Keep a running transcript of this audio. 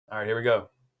All right, here we go.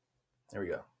 Here we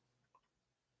go.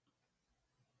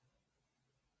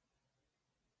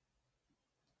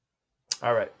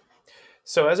 All right.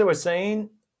 So as I was saying,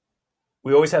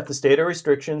 we always have to state our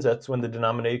restrictions. That's when the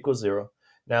denominator equals 0.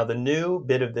 Now, the new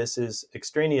bit of this is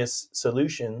extraneous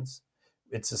solutions.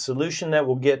 It's a solution that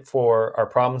we'll get for our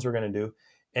problems we're going to do.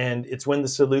 And it's when the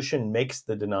solution makes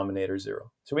the denominator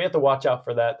 0. So we have to watch out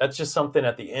for that. That's just something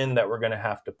at the end that we're going to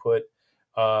have to put.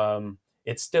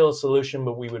 It's still a solution,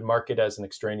 but we would mark it as an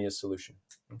extraneous solution.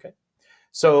 Okay.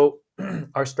 So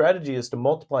our strategy is to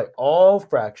multiply all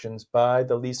fractions by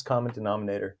the least common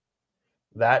denominator.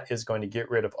 That is going to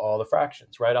get rid of all the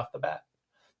fractions right off the bat.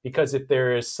 Because if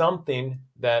there is something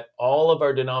that all of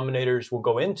our denominators will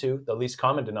go into, the least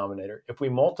common denominator, if we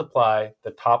multiply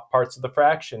the top parts of the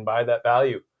fraction by that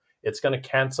value, it's going to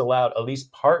cancel out at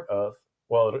least part of,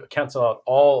 well, it'll cancel out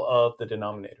all of the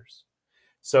denominators.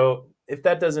 So if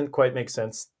that doesn't quite make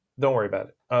sense, don't worry about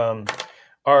it.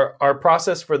 Our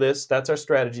process for this, that's our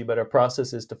strategy, but our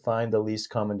process is to find the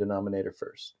least common denominator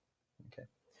first. Okay.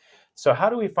 So how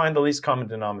do we find the least common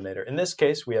denominator? In this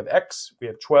case, we have x, we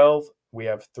have 12, we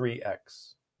have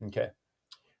 3x. Okay.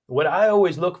 What I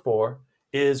always look for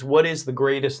is what is the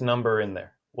greatest number in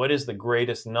there? What is the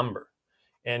greatest number?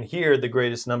 And here, the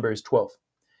greatest number is 12.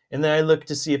 And then I look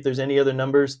to see if there's any other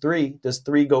numbers. 3, does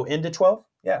 3 go into 12?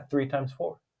 Yeah, 3 times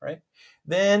 4, right?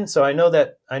 Then, so I know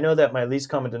that my least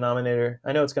common denominator,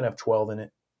 I know it's going to have 12 in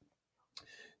it.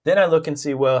 Then I look and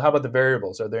see, well, how about the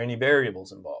variables? Are there any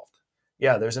variables involved?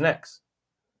 Yeah, there's an x.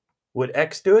 Would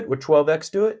x do it? Would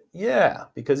 12x do it? Yeah,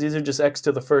 because these are just x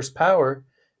to the first power.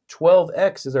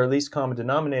 12x is our least common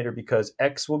denominator because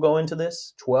x will go into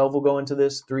this, 12 will go into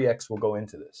this, 3x will go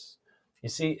into this. You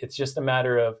see, it's just a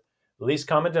matter of least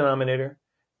common denominator.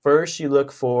 First, you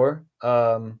look for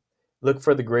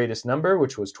the greatest number,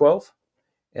 which was 12.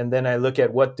 And then I look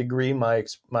at what degree my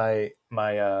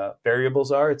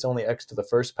variables are. It's only x to the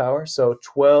first power. So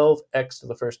 12x to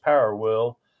the first power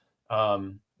will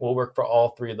work for all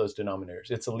three of those denominators.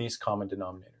 It's the least common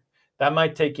denominator. That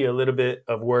might take you a little bit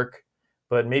of work,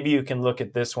 but maybe you can look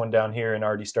at this one down here and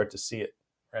already start to see it,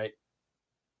 right?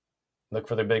 Look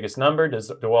for the biggest number.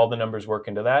 Do all the numbers work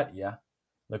into that? Yeah.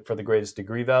 Look for the greatest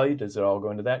degree value. Does it all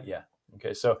go into that? Yeah.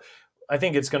 Okay, so I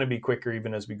think it's going to be quicker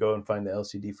even as we go and find the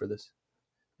LCD for this.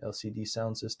 LCD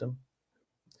sound system.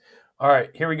 All right,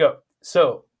 here we go.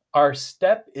 So our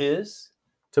step is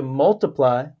to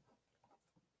multiply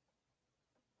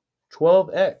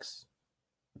 12x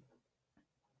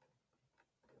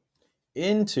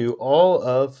into all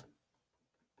of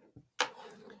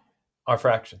our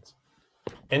fractions.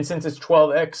 And since it's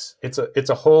 12x, it's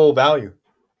a whole value.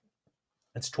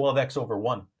 It's 12x over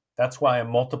 1. That's why I'm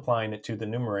multiplying it to the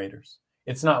numerators.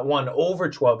 It's not 1 over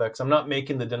 12x. I'm not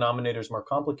making the denominators more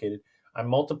complicated. I'm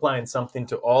multiplying something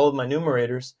to all of my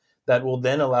numerators that will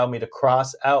then allow me to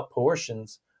cross out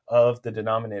portions of the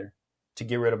denominator to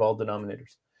get rid of all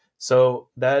denominators. So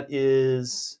that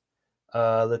is,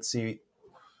 let's see.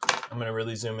 I'm going to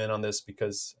really zoom in on this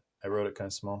because I wrote it kind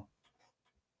of small.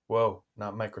 Whoa,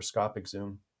 not microscopic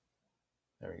zoom.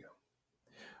 There we go.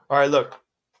 All right, look.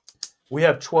 We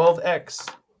have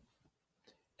 12x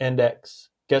and x.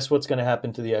 Guess what's going to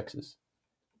happen to the x's?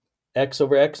 X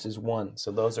over x is 1,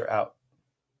 so those are out.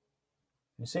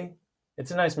 You see?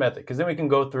 It's a nice method because then we can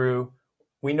go through.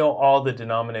 We know all the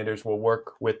denominators will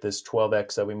work with this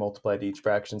 12x that we multiply to each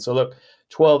fraction. So look,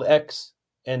 12x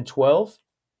and 12,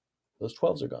 those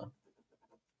 12s are gone.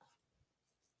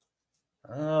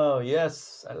 Oh,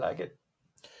 yes, I like it.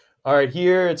 All right,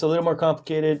 here it's a little more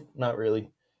complicated. Not really.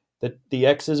 The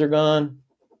x's are gone.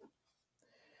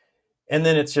 And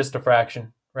then it's just a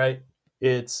fraction, right?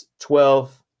 It's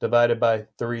 12 divided by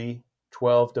 3,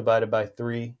 12 divided by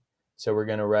 3. So we're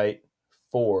going to write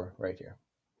 4 right here.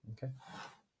 Okay.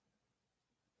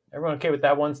 Everyone okay with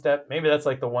that one step? Maybe that's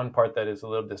like the one part that is a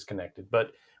little disconnected.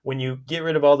 But when you get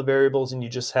rid of all the variables and you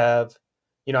just have,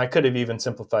 you know, I could have even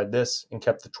simplified this and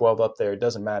kept the 12 up there. It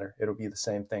doesn't matter. It'll be the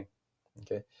same thing.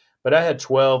 Okay. But I had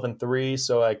 12 and 3,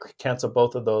 so I cancel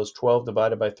both of those. 12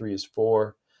 divided by 3 is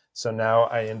 4. So now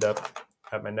I end up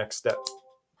at my next step.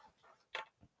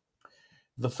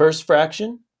 The first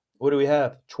fraction, what do we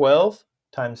have? 12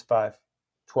 times 5.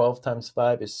 12 times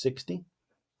 5 is 60.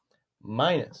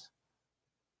 Minus.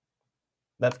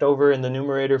 Left over in the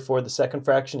numerator for the second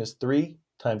fraction is 3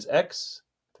 times x,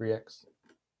 3x,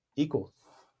 equals.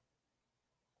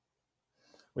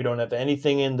 We don't have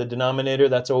anything in the denominator.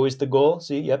 That's always the goal.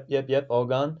 See, yep, all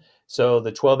gone. So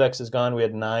the 12x is gone. We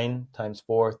had 9 times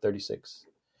 4, 36.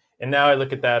 And now I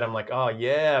look at that, I'm like, oh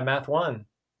yeah, math 1.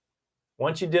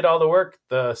 Once you did all the work,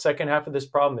 the second half of this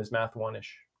problem is math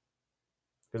 1-ish.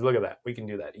 Because look at that. We can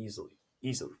do that easily.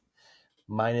 Easily.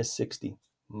 Minus 60.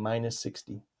 Minus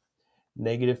 60.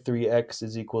 Negative 3x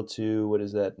is equal to, what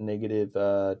is that? Negative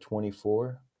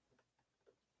 24.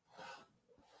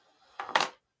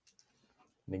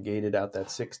 Negated out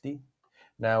that 60.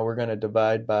 Now we're going to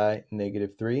divide by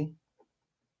negative 3.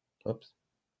 Oops.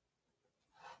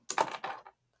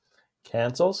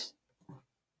 Cancels.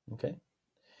 Okay.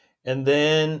 And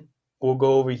then we'll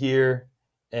go over here,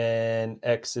 and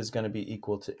x is going to be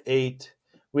equal to 8.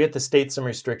 We have to state some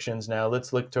restrictions now.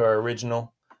 Let's look to our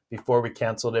original before we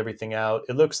canceled everything out.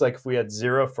 It looks like if we had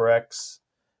 0 for x,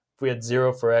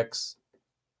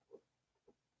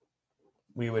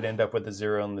 we would end up with a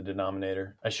 0 in the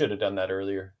denominator. I should have done that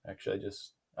earlier. Actually,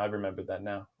 I remembered that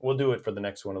now. We'll do it for the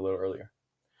next one a little earlier.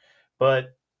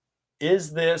 But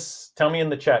is this, tell me in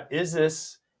the chat, is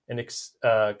this an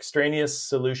extraneous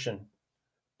solution?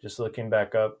 Just looking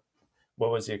back up,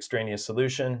 what was the extraneous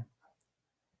solution?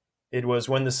 It was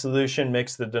when the solution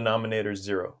makes the denominator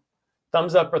 0.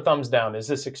 Thumbs up or thumbs down. Is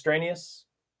this extraneous?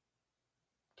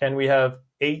 Can we have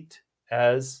 8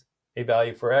 as a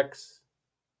value for x?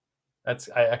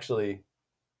 I actually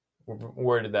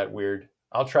worded that weird.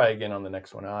 I'll try again on the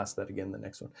next one. I'll ask that again the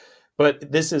next one.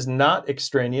 But this is not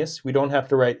extraneous. We don't have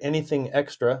to write anything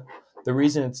extra. The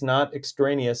reason it's not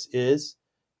extraneous is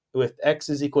with x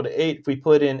is equal to 8, if we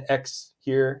put in x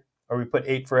here, or we put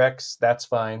 8 for x, that's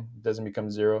fine. It doesn't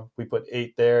become 0. If we put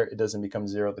 8 there, it doesn't become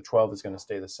 0. The 12 is going to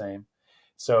stay the same.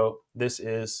 So this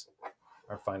is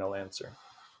our final answer.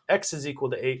 X is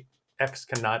equal to 8. X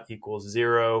cannot equal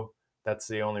 0. That's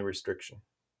the only restriction.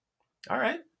 All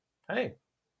right. Hey,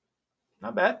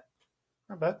 not bad.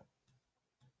 Not bad.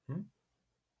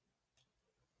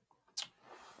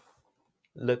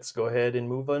 Let's go ahead and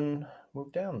move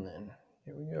down then.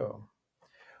 Here we go.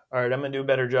 All right, I'm going to do a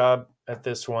better job at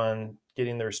this one,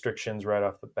 getting the restrictions right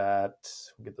off the bat.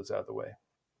 We'll get those out of the way.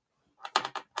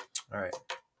 All right.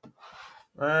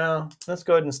 Well, let's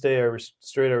go ahead and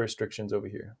straight our restrictions over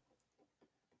here.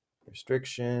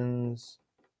 Restrictions.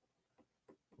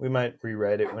 We might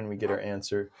rewrite it when we get our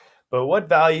answer. But what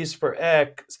values for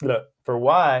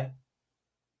y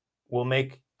will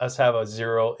make us have a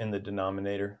 0 in the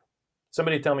denominator?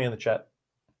 Somebody tell me in the chat.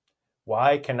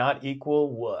 Y cannot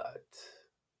equal what?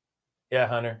 Yeah,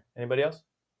 Hunter. Anybody else?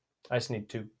 I just need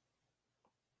 2.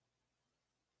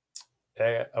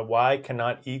 A y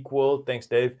cannot equal, thanks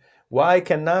Dave, y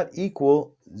cannot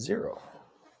equal 0.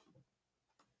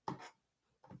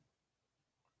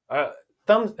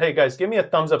 Hey guys, give me a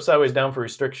thumbs up, sideways, down for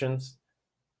restrictions.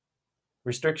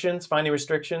 Restrictions, finding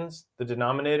restrictions, the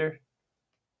denominator.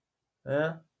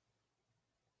 Yeah.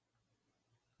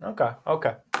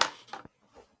 Okay.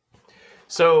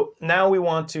 So now we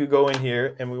want to go in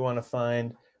here and we want to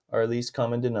find our least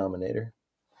common denominator.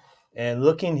 And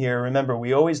looking here, remember,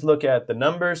 we always look at the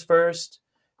numbers first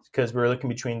because we're looking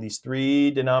between these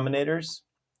 3 denominators.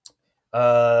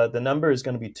 The number is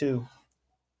going to be 2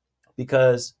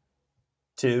 because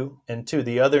 2 and 2.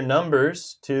 The other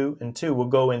numbers, 2 and 2, will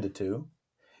go into 2.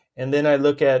 And then I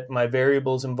look at my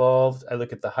variables involved. I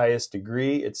look at the highest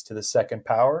degree. It's to the 2nd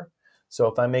power. So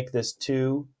if I make this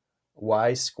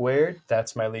 2y squared,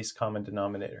 that's my least common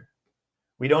denominator.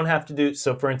 We don't have to do,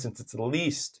 so for instance, it's the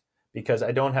least because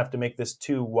I don't have to make this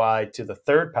 2y to the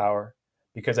 3rd power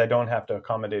because I don't have to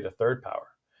accommodate a 3rd power.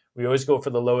 We always go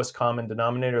for the lowest common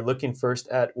denominator, looking first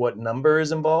at what number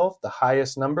is involved. The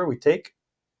highest number we take,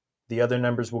 the other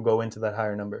numbers will go into that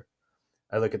higher number.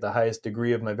 I look at the highest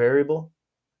degree of my variable.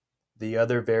 The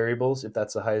other variables, if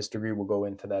that's the highest degree, will go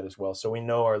into that as well. So we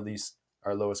know our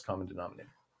lowest common denominator.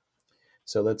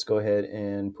 So let's go ahead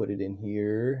and put it in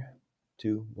here.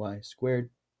 2y squared.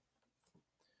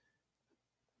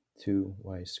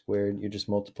 2y squared. You're just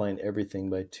multiplying everything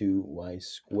by 2y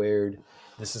squared.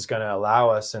 This is going to allow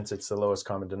us, since it's the lowest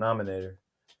common denominator,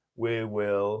 we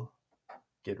will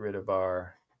get rid of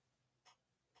our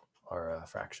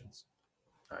fractions.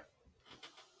 All right.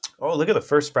 Oh, look at the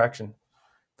first fraction.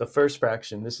 The first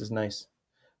fraction. This is nice.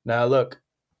 Now look.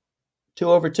 2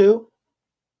 over 2.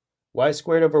 Y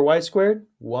squared over y squared.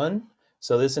 1.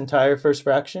 So this entire first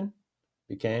fraction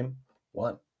became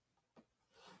 1.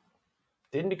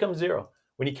 Didn't become 0.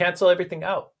 When you cancel everything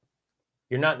out,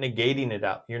 you're not negating it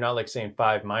out. You're not like saying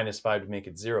 5 minus 5 to make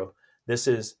it 0. This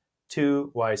is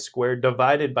 2y squared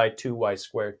divided by 2y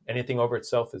squared. Anything over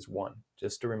itself is 1.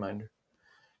 Just a reminder.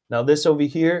 Now this over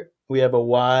here, we have a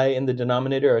y in the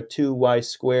denominator, a 2y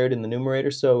squared in the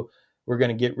numerator. So we're going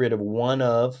to get rid of one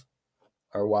of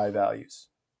our y values.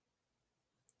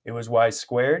 It was y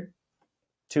squared.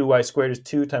 2y squared is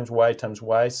 2 times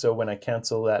y. So when I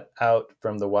cancel that out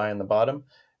from the y on the bottom,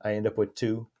 I end up with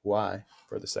 2y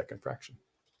for the second fraction.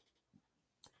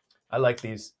 I like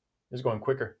these. This is going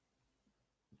quicker.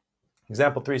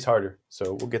 Example 3 is harder,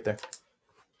 so we'll get there.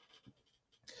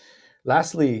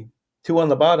 Lastly, 2 on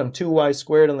the bottom, 2y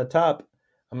squared on the top.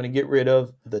 I'm going to get rid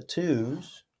of the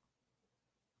 2's,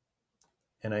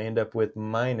 and I end up with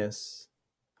minus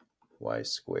y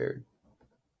squared.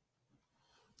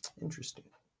 Interesting.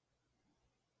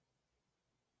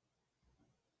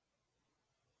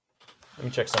 Let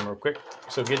me check some real quick.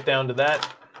 So get down to that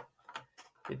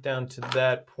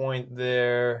point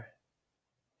there,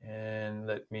 and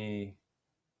let me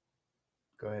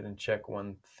go ahead and check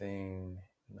one thing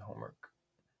in the homework.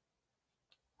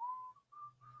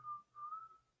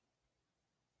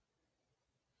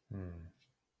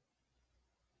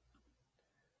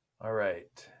 All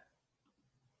right.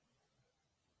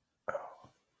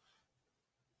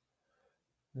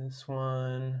 This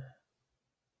one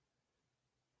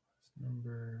is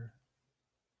number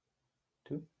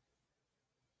 2.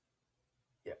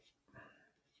 Yeah.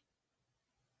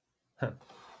 Huh.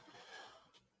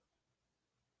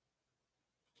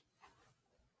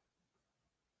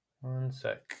 One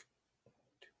sec.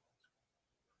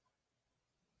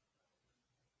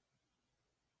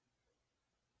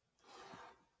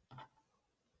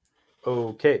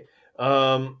 Okay.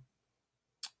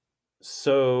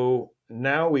 So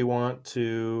now we want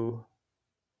to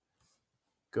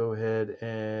go ahead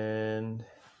and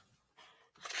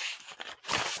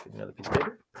get another piece of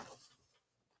paper.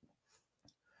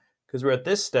 Because we're at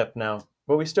this step now,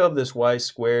 but we still have this y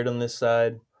squared on this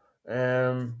side.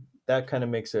 That kind of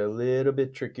makes it a little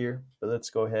bit trickier, but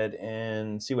let's go ahead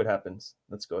and see what happens.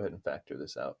 Let's go ahead and factor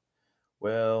this out.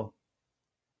 Well,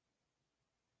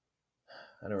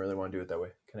 I don't really want to do it that way.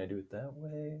 Can I do it that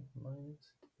way?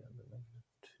 Minus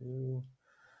 2.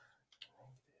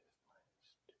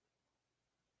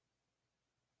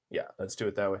 Yeah, let's do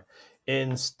it that way.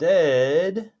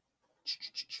 Instead,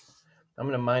 I'm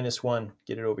going to minus 1,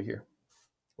 get it over here.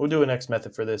 We'll do an X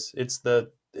method for this. It's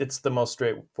the most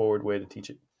straightforward way to teach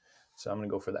it. So I'm going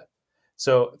to go for that.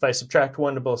 So if I subtract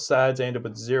 1 to both sides, I end up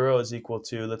with 0 is equal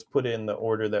to, let's put it in the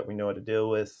order that we know how to deal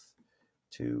with,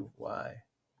 2y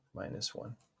minus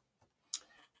 1.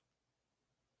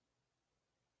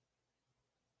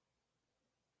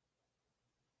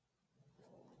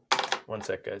 One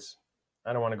sec, guys.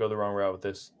 I don't want to go the wrong route with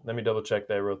this. Let me double check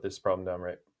that I wrote this problem down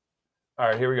right. All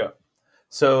right, here we go.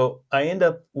 So I end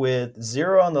up with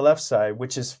 0 on the left side,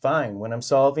 which is fine. When I'm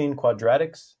solving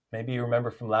quadratics, maybe you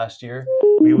remember from last year,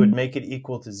 we would make it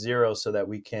equal to 0 so that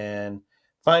we can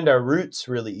find our roots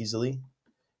really easily.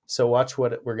 So watch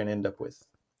what we're going to end up with.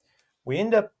 We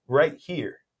end up right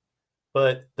here.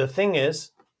 But the thing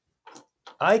is,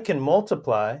 I can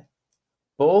multiply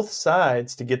both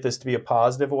sides to get this to be a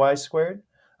positive y squared.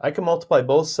 I can multiply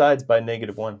both sides by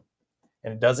 -1,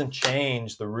 and it doesn't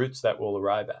change the roots that we'll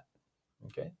arrive at.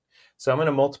 Okay, so I'm going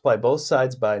to multiply both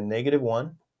sides by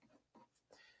 -1.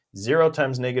 0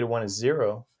 times -1 is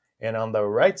 0, and on the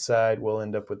right side, we'll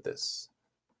end up with this.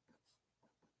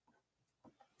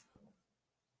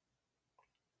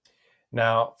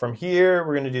 Now, from here,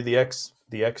 we're going to do the x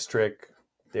trick,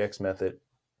 the x method,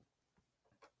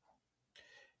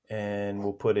 and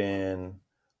we'll put in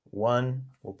 1,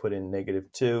 we'll put in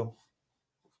 -2.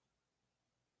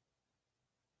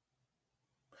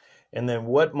 And then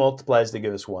what multiplies to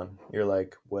give us 1? You're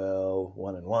like, well,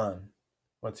 1 and 1.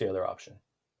 What's the other option?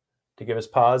 To give us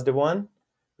 +1,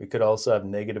 we could also have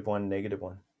 -1,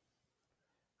 -1.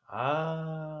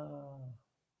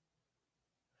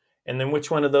 And then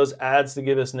which one of those adds to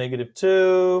give us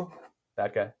 -2?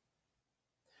 That guy.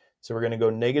 So we're going to go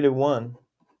 -1,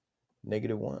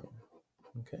 -1.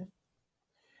 Okay.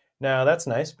 Now that's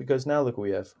nice because now look what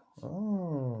we have.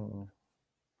 Oh.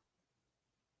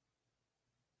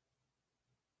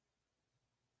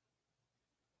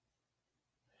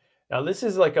 Now this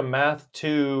is like a math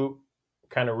 2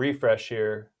 kind of refresh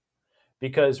here,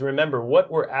 because remember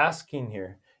what we're asking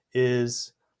here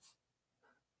is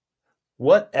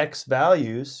what x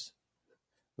values,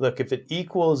 look, if it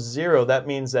equals 0, that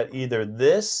means that either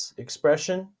this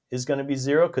expression is going to be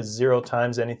 0 because 0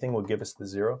 times anything will give us the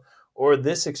 0, or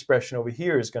this expression over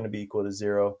here is going to be equal to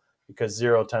 0 because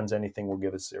 0 times anything will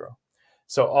give us 0.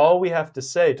 So all we have to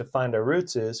say to find our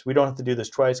roots is, we don't have to do this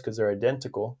twice because they're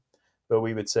identical, but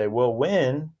we would say, well,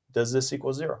 when does this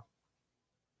equal 0?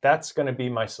 That's going to be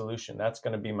my solution. That's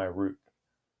going to be my root.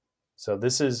 So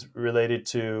this is related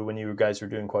to when you guys were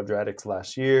doing quadratics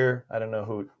last year. I don't know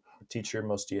who teacher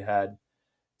most of you had,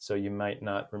 so you might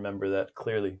not remember that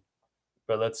clearly.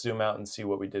 But let's zoom out and see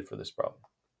what we did for this problem.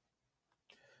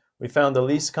 We found the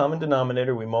least common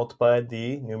denominator. We multiplied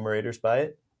the numerators by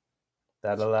it.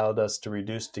 That allowed us to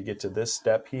reduce to get to this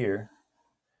step here.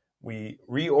 we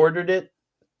reordered it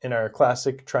in our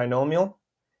classic trinomial,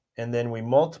 and then we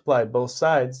multiplied both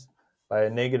sides by a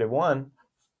 -1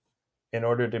 in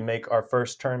order to make our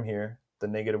first term here, the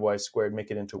negative y squared,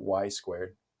 make it into y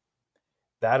squared.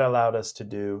 That allowed us to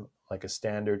do like a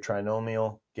standard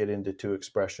trinomial, get into two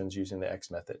expressions using the x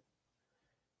method.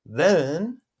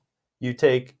 Then you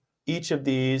take each of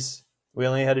these, we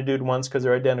only had to do it once because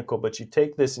they're identical, but you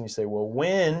take this and you say, well,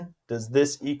 when does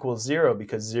this equal 0?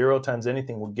 Because 0 times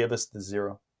anything will give us the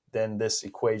 0. Then this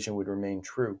equation would remain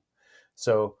true.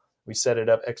 So we set it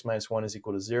up, x minus 1 is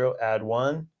equal to 0, add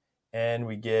 1, and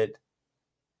we get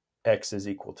x is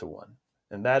equal to 1.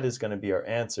 And that is going to be our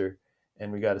answer.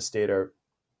 And we got to state our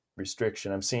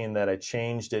restriction. I'm seeing that I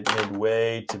changed it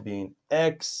midway to being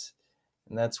x,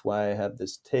 and that's why I have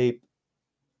this tape.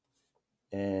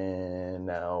 And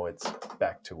now it's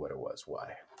back to what it was,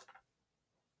 y.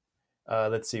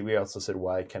 Let's see, we also said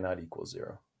y cannot equal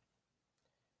 0.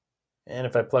 And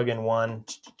if I plug in 1,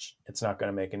 it's not going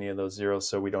to make any of those zeros,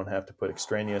 so we don't have to put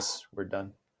extraneous. We're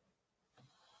done.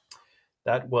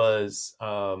 That was,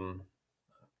 there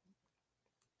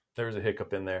was a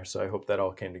hiccup in there, so I hope that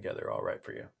all came together all right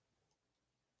for you.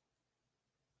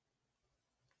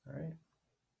 All right.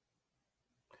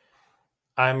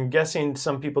 I'm guessing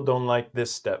some people don't like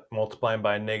this step, multiplying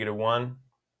by -1.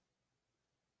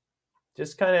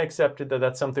 Just kind of accepted that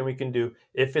that's something we can do.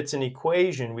 If it's an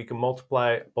equation, we can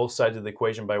multiply both sides of the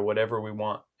equation by whatever we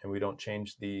want, and we don't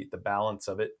change the balance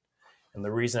of it. And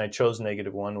the reason I chose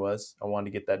 -1 was I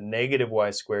wanted to get that negative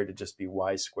y squared to just be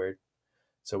y squared.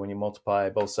 So when you multiply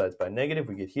both sides by negative,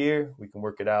 we get here, we can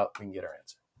work it out, we can get our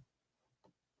answer.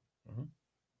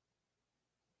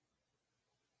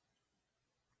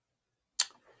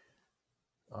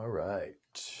 All right,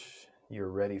 you're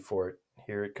ready for it.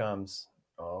 Here it comes.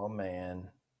 Oh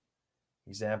man.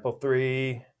 Example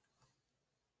 3.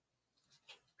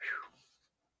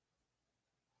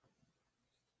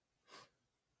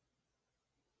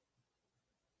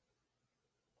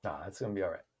 Nah, that's gonna be all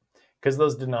right. Because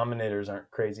those denominators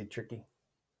aren't crazy tricky.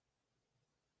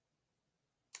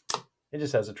 It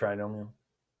just has a trinomial.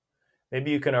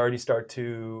 Maybe you can already start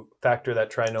to factor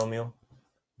that trinomial,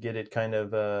 get it kind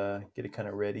of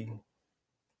ready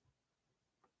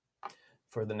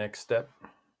for the next step.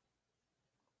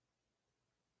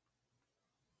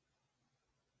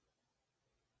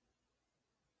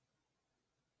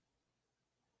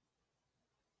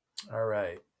 All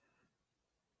right.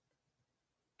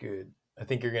 Good. I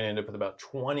think you're going to end up with about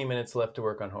 20 minutes left to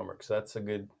work on homework. So that's a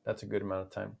good amount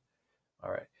of time.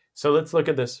 All right. So let's look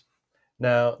at this.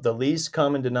 Now, the least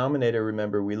common denominator,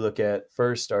 remember, we look at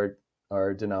first our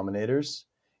denominators,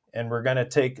 and we're going to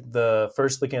take the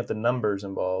first looking at the numbers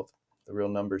involved, the real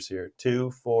numbers here,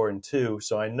 2, 4, and 2.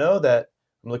 So I know that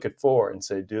I'm looking at 4 and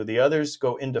say, do the others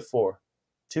go into 4?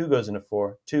 2 goes into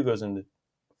 4, 2 goes into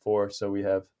 4, so we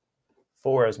have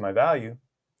 4 as my value.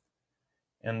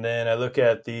 And then I look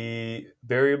at the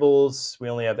variables, we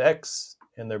only have x,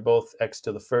 and they're both x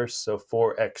to the first, so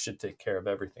 4x should take care of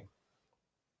everything.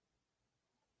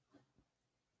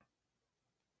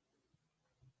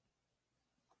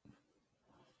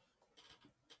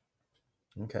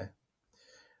 Okay.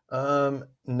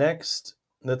 Next,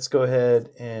 let's go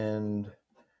ahead and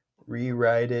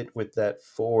rewrite it with that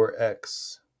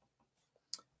 4x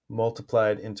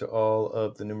multiplied into all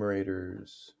of the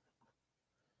numerators.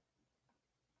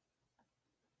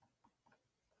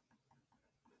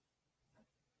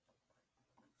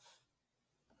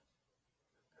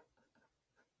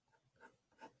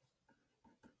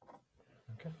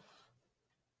 Okay.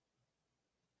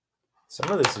 Some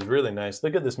of this is really nice.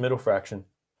 Look at this middle fraction.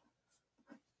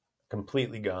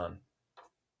 Completely gone.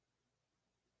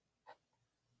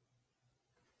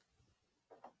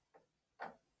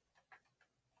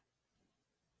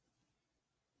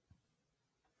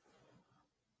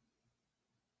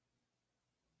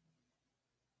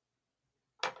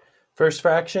 First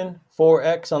fraction,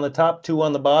 4x on the top, 2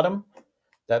 on the bottom.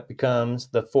 That becomes,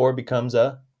 the 4 becomes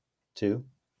a 2.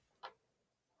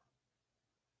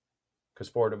 Because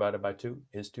 4 divided by 2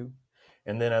 is 2.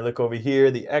 And then I look over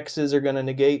here, the x's are going to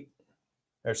negate,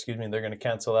 or excuse me, they're going to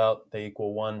cancel out. They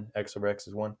equal 1. X over x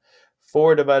is 1.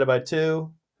 4 divided by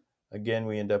 2, again,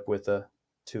 we end up with a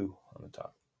 2 on the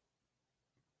top.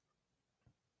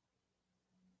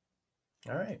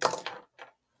 All right.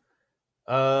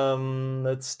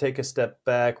 Let's take a step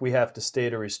back. We have to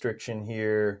state a restriction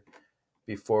here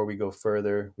before we go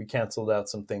further. We canceled out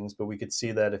some things, but we could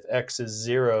see that if x is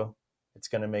 0, it's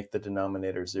going to make the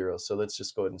denominator 0. So let's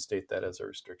just go ahead and state that as a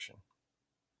restriction.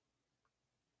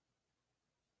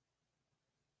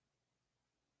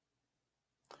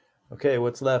 Okay,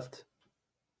 what's left?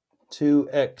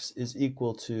 2x is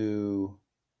equal to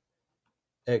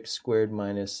x squared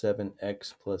minus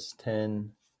 7x plus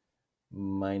 10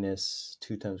 minus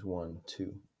 2 times 1,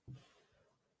 2.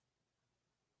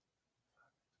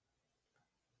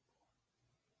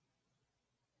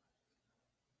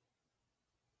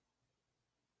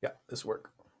 Yeah, this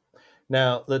works.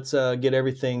 Now, let's get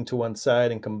everything to one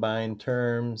side and combine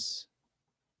terms.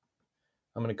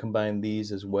 I'm going to combine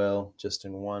these as well, just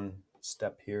in one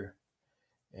step here.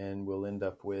 And we'll end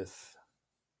up with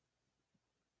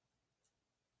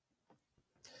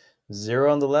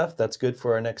 0 on the left. That's good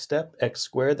for our next step. X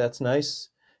squared, that's nice.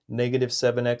 Negative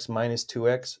 7x minus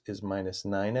 2x is minus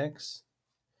 9x.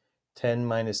 10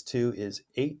 minus 2 is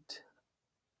 8.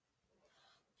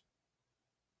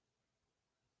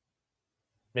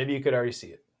 Maybe you could already see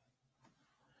it,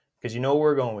 because you know where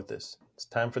we're going with this. It's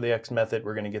time for the x method.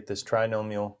 We're going to get this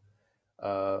trinomial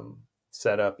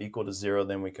set up equal to 0.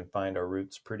 Then we can find our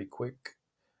roots pretty quick.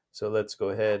 So let's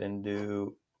go ahead and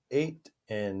do 8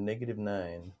 and negative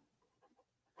 9.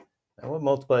 Now what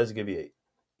multiplies to give you 8?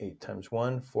 8 times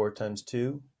 1, 4 times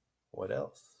 2. What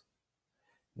else?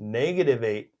 Negative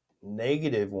 8,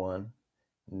 negative 1,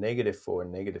 negative 4,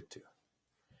 negative 2.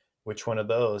 Which one of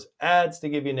those adds to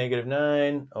give you negative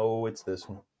 9? Oh, it's this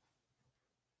one.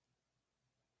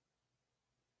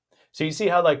 So you see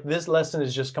how like this lesson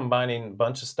is just combining a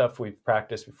bunch of stuff we've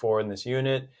practiced before in this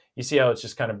unit. You see how it's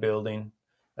just kind of building.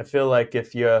 I feel like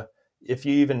if you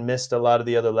even missed a lot of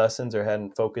the other lessons or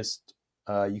hadn't focused,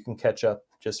 you can catch up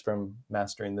just from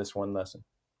mastering this one lesson.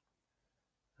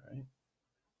 All right.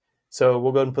 So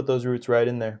we'll go ahead and put those roots right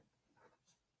in there.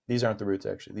 These aren't the roots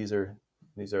actually. These are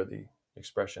the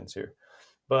expressions here.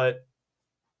 But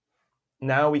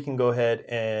now we can go ahead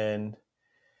and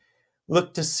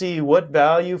look to see what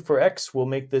value for x will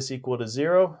make this equal to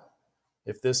 0.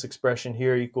 If this expression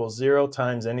here equals 0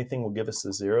 times anything will give us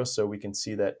the 0. So we can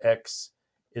see that x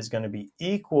is going to be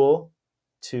equal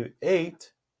to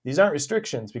 8. These aren't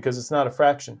restrictions because it's not a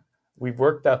fraction. We've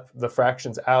worked out the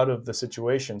fractions out of the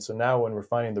situation. So now when we're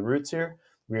finding the roots here,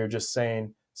 we are just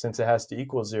saying since it has to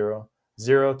equal 0,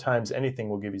 0 times anything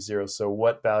will give you 0. So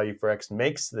what value for x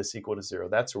makes this equal to 0?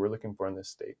 That's what we're looking for in this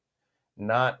state.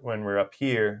 Not when we're up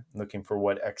here looking for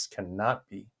what x cannot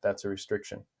be. That's a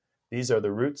restriction. These are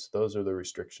the roots. Those are the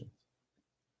restrictions.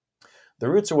 The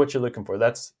roots are what you're looking for.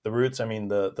 That's the roots. I mean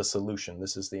the solution.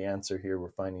 This is the answer here we're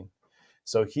finding.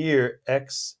 So here,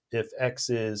 x, if x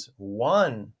is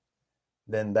 1,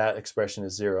 then that expression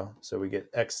is 0. So we get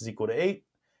x is equal to 8.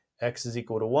 X is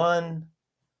equal to 1.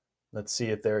 Let's see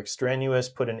if they're extraneous.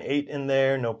 Put an 8 in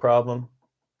there. No problem.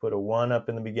 Put a 1 up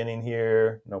in the beginning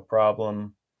here. No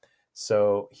problem.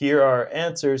 So here are our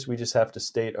answers. We just have to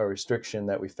state our restriction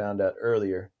that we found out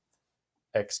earlier.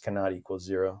 X cannot equal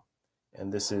 0.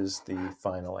 And this is the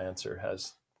final answer.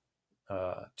 Has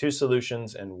 2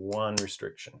 solutions and 1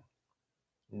 restriction.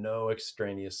 No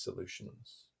extraneous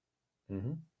solutions. Yeah.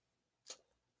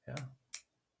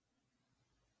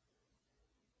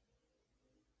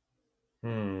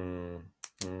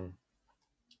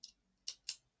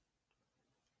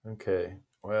 Okay.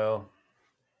 Well,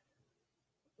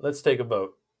 let's take a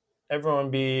vote. Everyone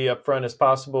be upfront as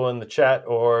possible in the chat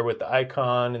or with the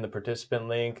icon in the participant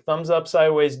link. Thumbs up,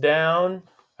 sideways, down.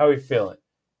 How are we feeling?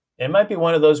 It might be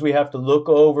one of those we have to look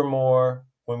over more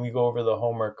when we go over the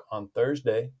homework on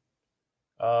Thursday.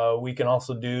 We can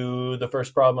also do the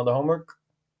first problem of the homework.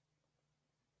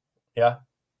 Yeah?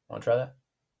 Want to try that?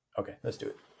 Okay, let's do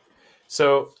it.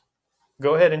 So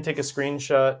go ahead and take a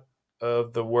screenshot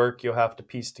of the work. You'll have to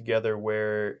piece together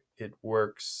where it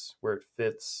works, where it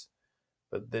fits.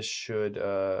 But this should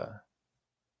no.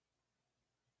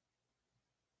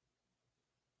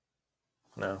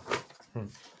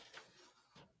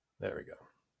 There we go.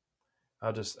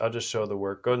 I'll just show the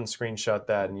work. Go ahead and screenshot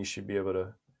that, and you should be able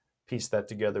to piece that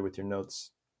together with your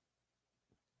notes.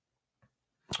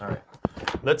 All right,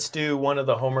 let's do one of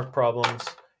the homework problems.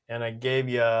 And I gave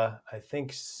you, I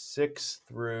think 6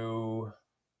 through,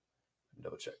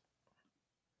 double check.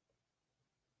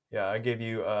 Yeah, I gave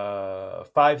you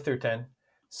 5 through 10.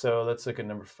 So let's look at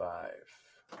number 5.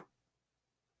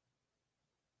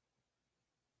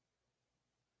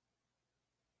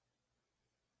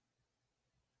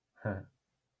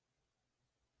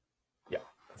 Yeah,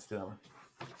 let's do that one.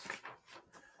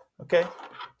 Okay,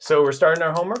 so we're starting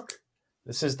our homework.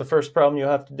 This is the first problem you'll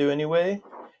have to do anyway.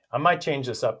 I might change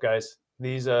this up, guys.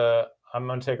 These, I'm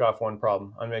going to take off one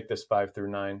problem. I'll make this 5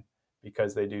 through 9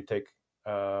 because they do take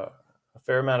a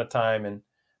fair amount of time, and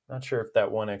I'm not sure if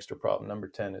that one extra problem, number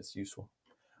 10, is useful.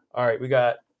 All right, we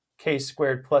got k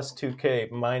squared plus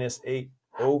 2k minus 8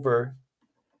 over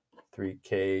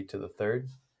 3k to the third.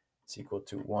 It's equal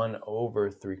to 1 over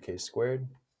 3k squared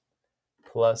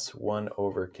plus 1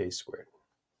 over k squared.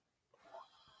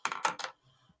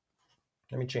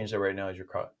 Let me change that right now as you're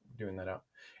doing that out.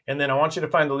 And then I want you to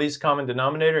find the least common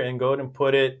denominator and go ahead and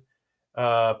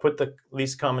put the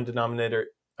least common denominator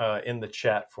in the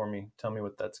chat for me. Tell me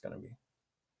what that's going to be.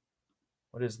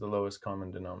 What is the lowest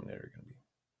common denominator going to be?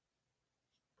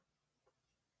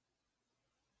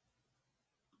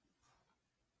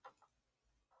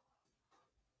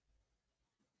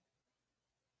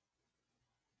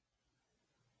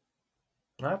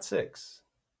 Not 6.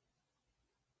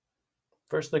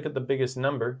 First, look at the biggest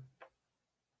number.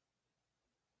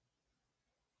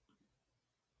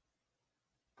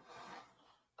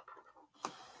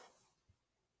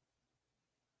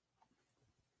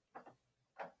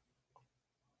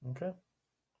 Okay.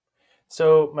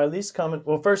 So my least common,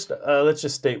 well, first, let's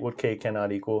just state what k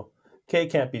cannot equal. K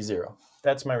can't be 0.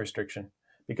 That's my restriction.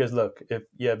 Because look, if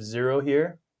you have 0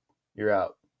 here, you're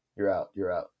out. You're out.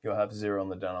 You're out. You'll have 0 in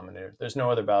the denominator. There's no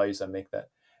other values that make that.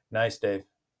 Nice, Dave.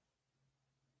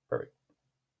 Perfect.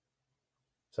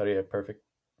 So do you have perfect?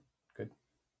 Good.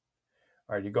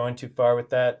 All right, you're going too far with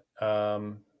that.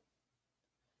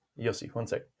 You'll see. One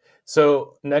sec.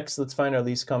 So next, let's find our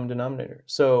least common denominator.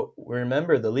 So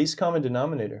remember, the least common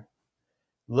denominator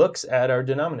looks at our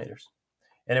denominators.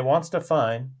 And it wants to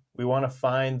find, we want to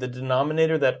find the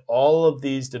denominator that all of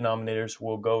these denominators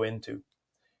will go into.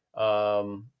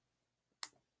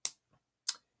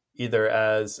 Either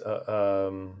as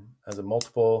a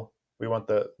multiple, we want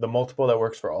the multiple that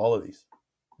works for all of these.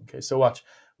 Okay, so watch.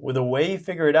 Well, the way you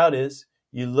figure it out is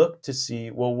you look to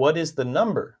see, well, what is the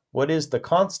number? What is the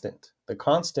constant? The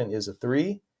constant is a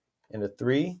 3 and a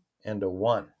 3 and a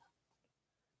 1.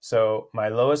 So my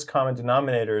lowest common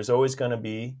denominator is always going to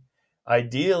be,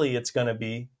 ideally, it's going to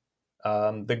be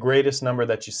the greatest number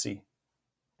that you see.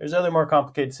 There's other more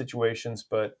complicated situations,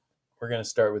 but we're going to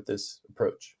start with this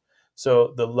approach.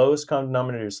 So the lowest common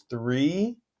denominator is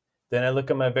 3. Then I look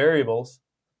at my variables,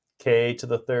 k to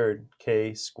the third,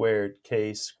 k squared,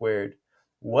 k squared.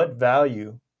 What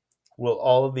value will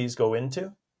all of these go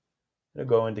into? It'll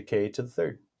go into k to the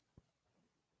third.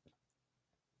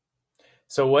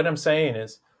 So what I'm saying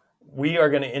is we are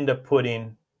going to end up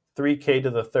putting 3k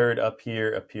to the third up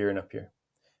here, up here, and up here,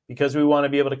 because we want to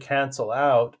be able to cancel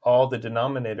out all the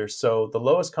denominators. So the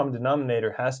lowest common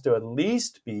denominator has to at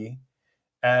least be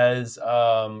as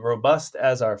robust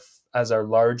as our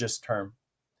largest term,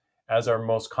 as our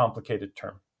most complicated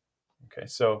term. Okay,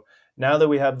 so now that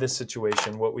we have this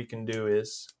situation, what we can do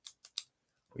is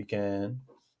we can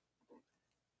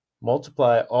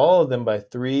multiply all of them by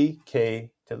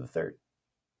 3k to the third.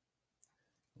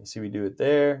 You see we do it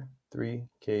there,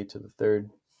 3k to the third,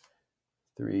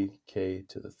 3k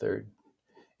to the third.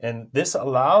 And this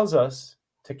allows us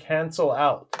to cancel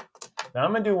out. Now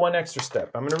I'm going to do one extra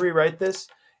step. I'm going to rewrite this,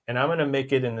 and I'm going to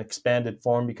make it in expanded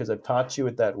form because I've taught you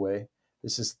it that way.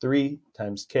 This is 3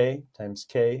 times k times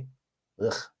k,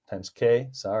 times k,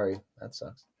 sorry, that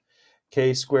sucks.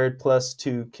 K squared plus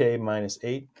 2k minus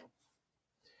 8.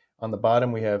 On the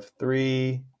bottom we have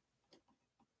 3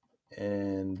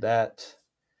 and that.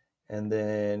 And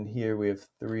then here we have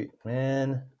 3,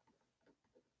 man,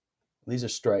 these are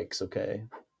strikes, okay?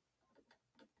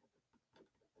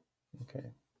 Okay.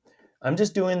 I'm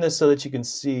just doing this so that you can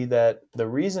see that the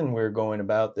reason we're going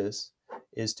about this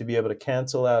is to be able to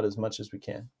cancel out as much as we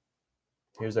can.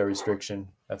 Here's our restriction.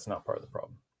 That's not part of the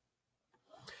problem.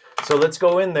 So let's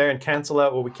go in there and cancel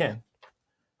out what we can.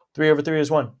 3 over 3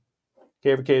 is 1.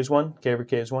 K over k is 1. K over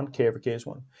k is 1. K over k is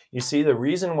 1. You see, the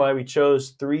reason why we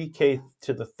chose 3k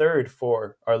to the third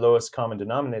for our lowest common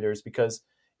denominator is because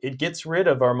it gets rid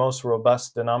of our most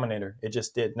robust denominator. It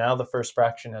just did. Now the first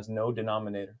fraction has no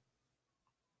denominator.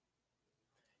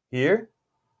 Here,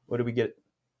 what do we get?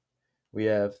 We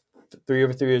have 3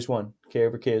 over 3 is 1. K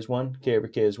over k is 1. K over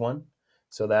k is 1.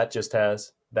 So that just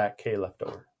has that k left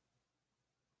over.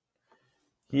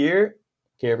 Here,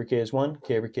 k over k is 1.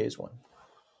 K over k is 1.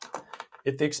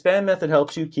 If the expand method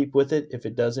helps you, keep with it. If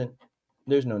it doesn't,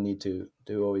 there's no need to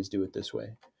always do it this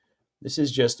way. This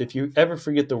is just, if you ever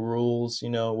forget the rules, you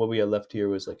know, what we had left here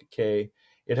was like a k.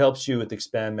 It helps you with the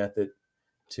expand method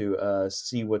to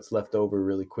see what's left over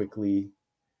really quickly.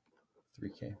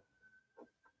 3k.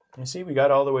 You see, we got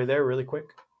all the way there really quick.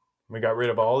 We got rid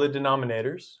of all the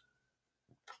denominators.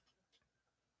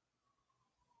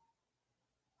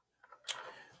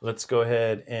 Let's go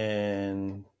ahead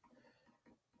and,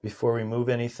 before we move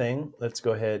anything, let's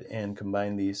go ahead and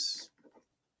combine these.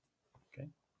 Okay.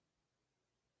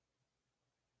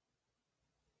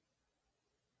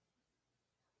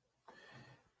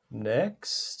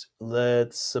 Next,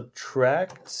 let's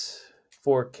subtract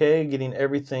 4k, getting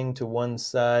everything to one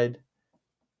side.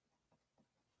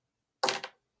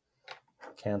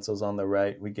 Cancels on the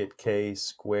right. We get k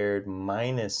squared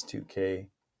minus 2k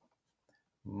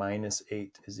minus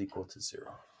 8 is equal to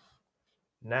 0.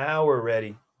 Now we're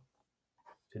ready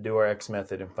to do our x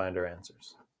method and find our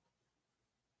answers.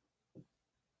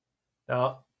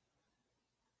 Now,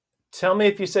 tell me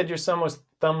if you said your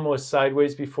thumb was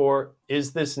sideways before.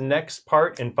 Is this next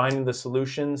part in finding the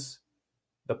solutions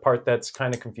the part that's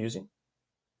kind of confusing?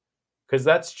 Because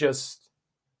that's just,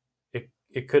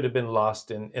 it could have been lost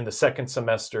in the second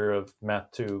semester of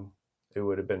Math 2. It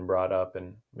would have been brought up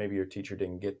and maybe your teacher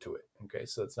didn't get to it. Okay,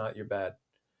 so it's not your bad.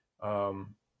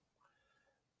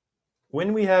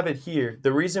 When we have it here,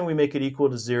 the reason we make it equal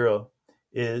to 0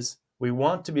 is we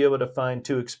want to be able to find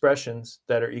two expressions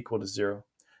that are equal to 0.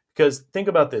 Because think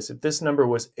about this, if this number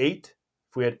was 8,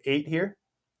 if we had 8 here,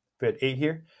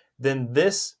 then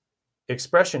this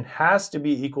expression has to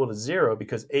be equal to 0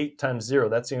 because 8 times 0,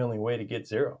 that's the only way to get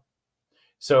 0.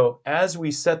 So as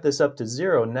we set this up to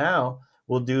 0, now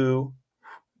we'll do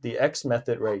the x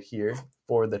method right here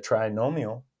for the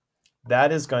trinomial.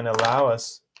 That is going to allow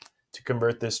us to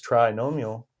convert this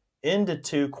trinomial into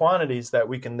two quantities that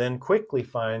we can then quickly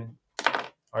find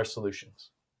our solutions.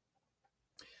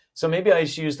 So maybe I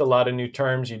just used a lot of new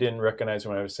terms you didn't recognize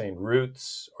when I was saying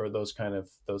roots or those kind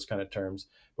of terms,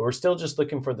 but we're still just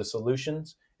looking for the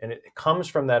solutions. And it comes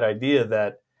from that idea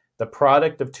that the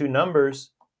product of two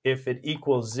numbers, if it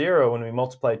equals 0 when we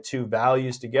multiply two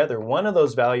values together, one of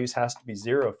those values has to be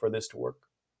 0 for this to work.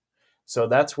 So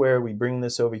that's where we bring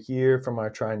this over here from our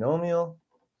trinomial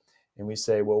and we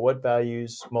say, well, what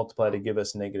values multiply to give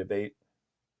us -8?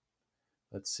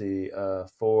 Let's see,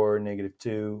 4,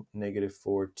 -2,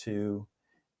 -4, 2,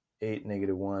 8,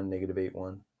 -1, -8,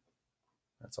 1.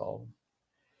 That's all of them.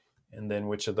 And then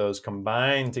which of those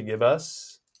combine to give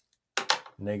us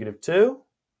 -2?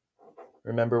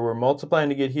 Remember, we're multiplying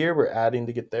to get here, we're adding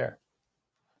to get there.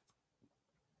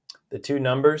 The two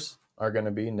numbers are going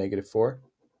to be -4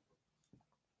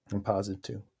 and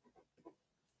 +2.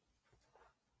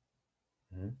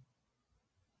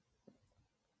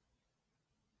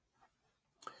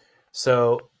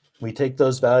 So we take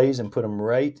those values and put them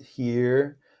right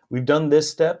here. We've done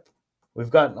this step. We've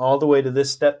gotten all the way to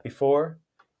this step before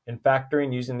in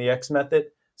factoring using the x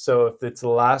method. So if it's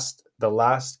the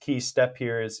last key step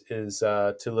here is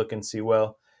to look and see,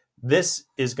 well, this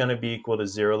is going to be equal to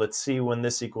 0. Let's see when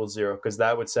this equals 0, because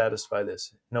that would satisfy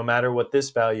this. No matter what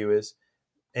this value is,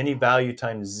 any value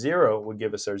times 0 would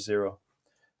give us our 0.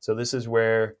 So this is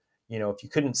where, if you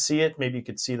couldn't see it, maybe you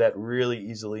could see that really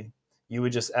easily. You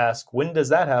would just ask, when does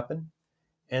that happen?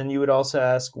 And you would also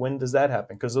ask, when does that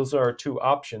happen? Because those are our two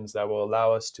options that will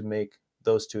allow us to make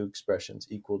those two expressions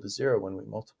equal to 0 when we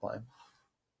multiply them.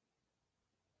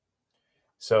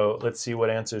 So let's see what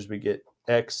answers we get.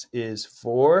 X is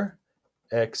 4,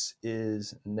 X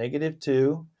is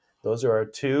 -2. Those are our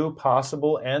two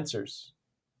possible answers.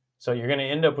 So you're going to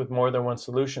end up with more than one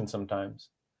solution sometimes.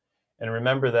 And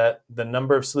remember that the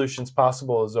number of solutions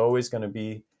possible is always going to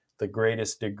be the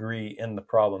greatest degree in the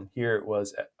problem. Here it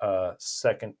was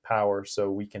second power, so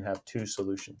we can have two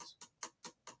solutions.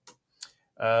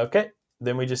 Okay,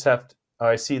 then we just have to,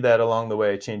 I see that along the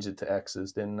way I changed it to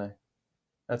x's, didn't I?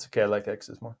 That's okay, I like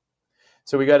x's more.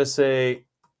 So we got to say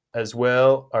as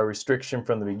well our restriction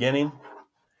from the beginning,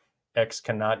 x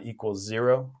cannot equal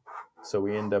 0. So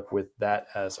we end up with that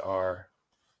as our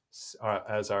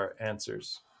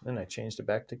answers. Then I changed it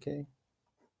back to k.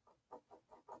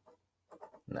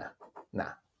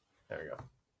 Nah. There we go.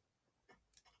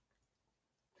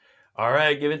 All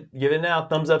right, give it now.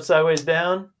 Thumbs up, sideways,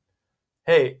 down.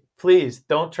 Hey, please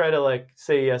don't try to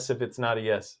say yes if it's not a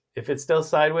yes. If it's still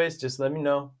sideways, just let me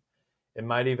know. It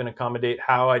might even accommodate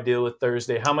how I deal with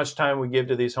Thursday, how much time we give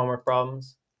to these homework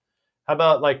problems. How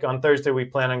about on Thursday we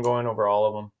plan on going over all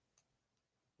of them?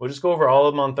 We'll just go over all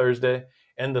of them on Thursday.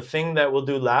 And the thing that we'll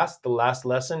do last, the last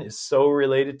lesson, is so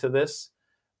related to this.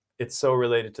 It's so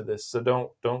related to this. So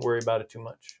don't worry about it too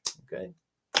much. Okay?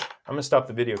 I'm gonna stop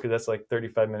the video because that's like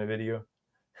 35-minute video.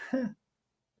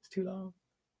 It's too long.